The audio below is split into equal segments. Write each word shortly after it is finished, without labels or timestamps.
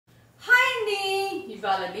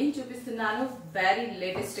ఇవాళ నేను చూపిస్తున్నాను వెరీ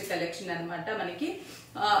లేటెస్ట్ కలెక్షన్ అన్నమాట. మనకి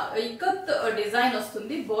ఇక్కత్ డిజైన్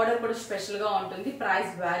వస్తుంది, బోర్డర్ కూడా స్పెషల్ గా ఉంటుంది,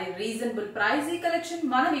 ప్రైస్ వెరీ రీజనబుల్ ప్రైస్. ఈ కలెక్షన్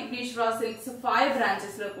మన విఘ్నేశ్వర సిల్క్స్ 5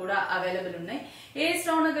 బ్రాంచెస్ లో కూడా అవైలబుల్ ఉన్నాయి. A.S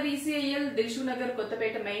Rao Nagar ECIL, Dilshuk Nagar,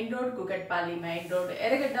 Kothapet main road, Kukatpally main road,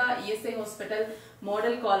 Erragadda ESI hospital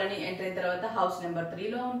model colony enter అయిన తర్వాత హౌస్ నెంబర్ 3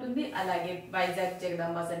 లో ఉంటుంది. అలాగే వైజాగ్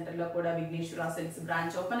జగదాంబ సెంటర్ లో కూడా విఘ్నేశ్వర సిల్క్స్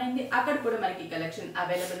బ్రాంచ్ ఓపెన్ అయింది, అక్కడ కూడా మనకి కలెక్షన్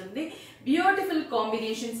అవైలబుల్ ఉంది. Beautiful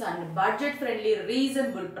combinations and budget friendly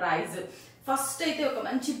reasonable price. First అయితే ఒక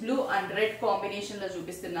మంచి బ్లూ అండ్ రెడ్ కాంబినేషన్ లో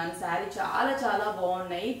చూపిస్తున్నాను. శారీ చాలా చాలా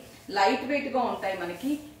బాగున్నాయి, లైట్ వెయిట్ గా ఉంటాయి,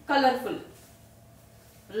 మనకి colourful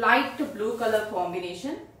light blue colour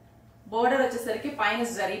combination. Border వచ్చేసరికి పైన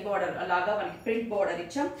జరీ బోర్డర్ అలాగా మనకి ప్రింట్ బోర్డర్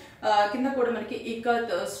ఇచ్చాం, కింద కూడా మనకి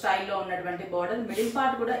ఇక్కత్ స్టైల్లో ఉన్నటువంటి బోర్డర్, మిడిల్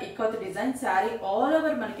పార్ట్ కూడా ikat design. Sari all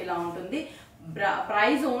over మనకి ఇలా ఉంటుంది.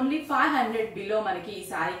 ప్రైస్ ఓన్లీ 500 బిలో మనకి ఈ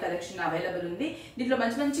శారీ కలెక్షన్ అవైలబుల్ ఉంది. దీంట్లో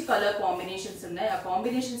మంచి మంచి కలర్ కాంబినేషన్స్ ఉన్నాయి, ఆ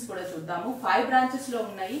కాంబినేషన్స్ కూడా చూద్దాము. 5 బ్రాంచెస్ లో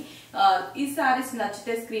ఉన్నాయి. ఈ శారీస్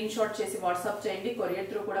నచ్చితే స్క్రీన్ షాట్ చేసి వాట్సాప్ చేయండి, కొరియర్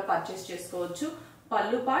త్రూ కూడా పర్చేస్ చేసుకోవచ్చు.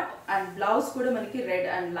 పళ్ళు పార్ట్ అండ్ బ్లౌజ్ కూడా మనకి రెడ్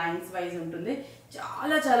అండ్ లైన్స్ వైజ్ ఉంటుంది.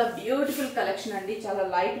 చాలా చాలా బ్యూటిఫుల్ కలెక్షన్ అండి, చాలా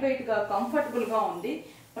లైట్ వెయిట్ గా కంఫర్టబుల్ గా ఉంది.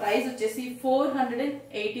 ప్రైస్ వచ్చేసి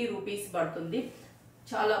 480 రూపీస్ పడుతుంది.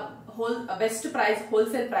 చాలా బెస్ట్ ప్రైస్,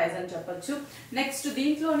 హోల్సేల్ ప్రైస్ అని చెప్పొచ్చు. నెక్స్ట్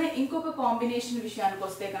దీంట్లోనే ఇంకొక కాంబినేషన్ విషయానికి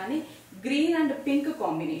వస్తే కానీ green and pink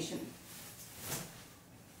combination,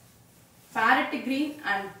 parrot green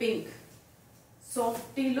and pink,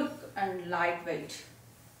 softy look and light weight.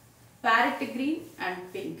 Parrot green and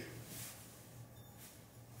pink,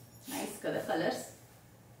 nice కదా కలర్స్.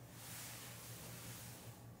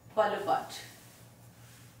 పళ్ళు part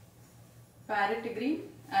parrot green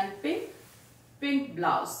and pink, pink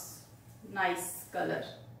blouse, nice colour.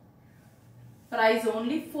 Price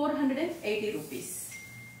only 480 rupees.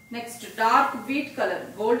 Next dark wheat colour,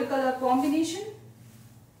 gold colour combination,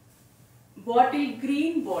 bottle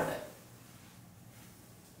green border,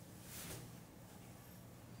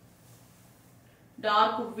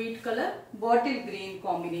 dark wheat colour bottle green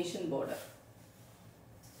combination border.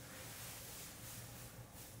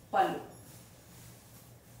 పళ్ళు,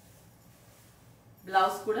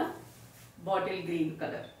 blouse కూడా bottle green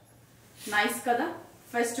colour, nice కదా.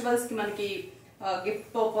 Festivals కి మనకి gift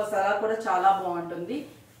purpose అలా కూడా చాలా బాగుంటుంది.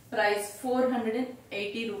 Price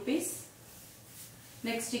 480 rupees.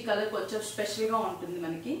 Next ఈ కలర్ కొంచెం స్పెషల్ గా ఉంటుంది,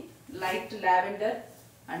 మనకి light lavender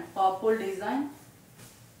and purple design,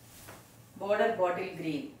 border bottle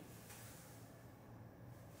green.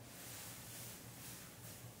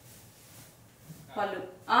 పళ్ళు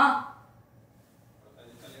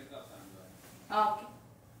ఓకే.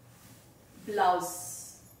 బ్లౌజ్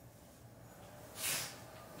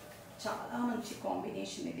చాలా మంచి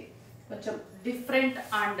కాంబినేషన్, ఇది కొంచెం డిఫరెంట్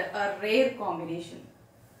అండ్ రేర్ కాంబినేషన్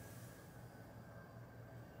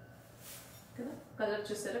కదా. కలర్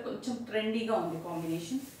చూసారా, కొంచెం ట్రెండీగా ఉంది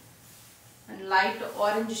combination. And light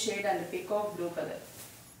orange shade and peacock blue colour.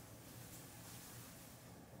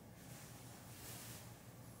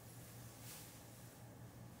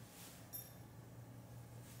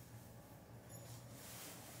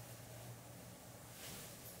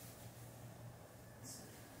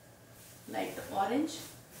 Light orange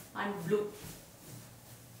and blue,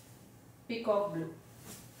 peacock blue.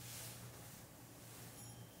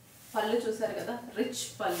 పళ్ళు చూసారు కదా, రిచ్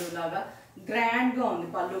పళ్ళు లాగా గ్రాండ్ గా ఉంది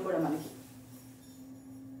పళ్ళు కూడా మనకి.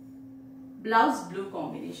 Blouse blue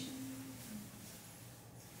combination.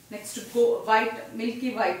 Next white, Milky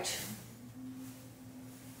white,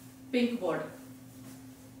 pink border.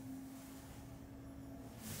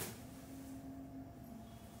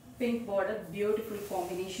 Pink border, beautiful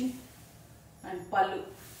combination. And పళ్ళు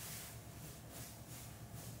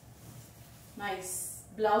nice.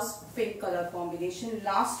 Blouse pink colour combination.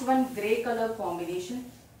 Last one grey colour combination.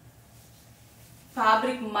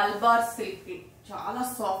 Fabric Malabar silk, చాలా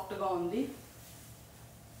సాఫ్ట్ గా ఉంది.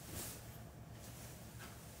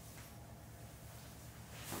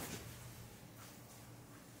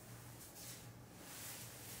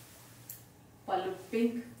 పళ్ళు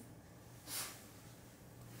పింక్,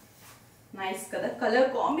 నైస్ కదా. Colour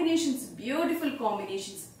combinations beautiful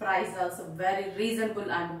combinations. Price also very reasonable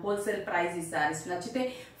and wholesale price. ఈ సారీస్ నచ్చితే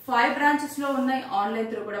 5 branches లో ఉన్నాయి, ఆన్లైన్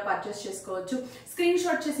త్రూ కూడా పర్చేస్ చేసుకోవచ్చు. స్క్రీన్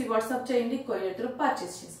షాట్ చేసి వాట్సాప్ చేయండి, కొరియర్ త్రూ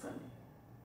పర్చేస్ చేసుకోండి.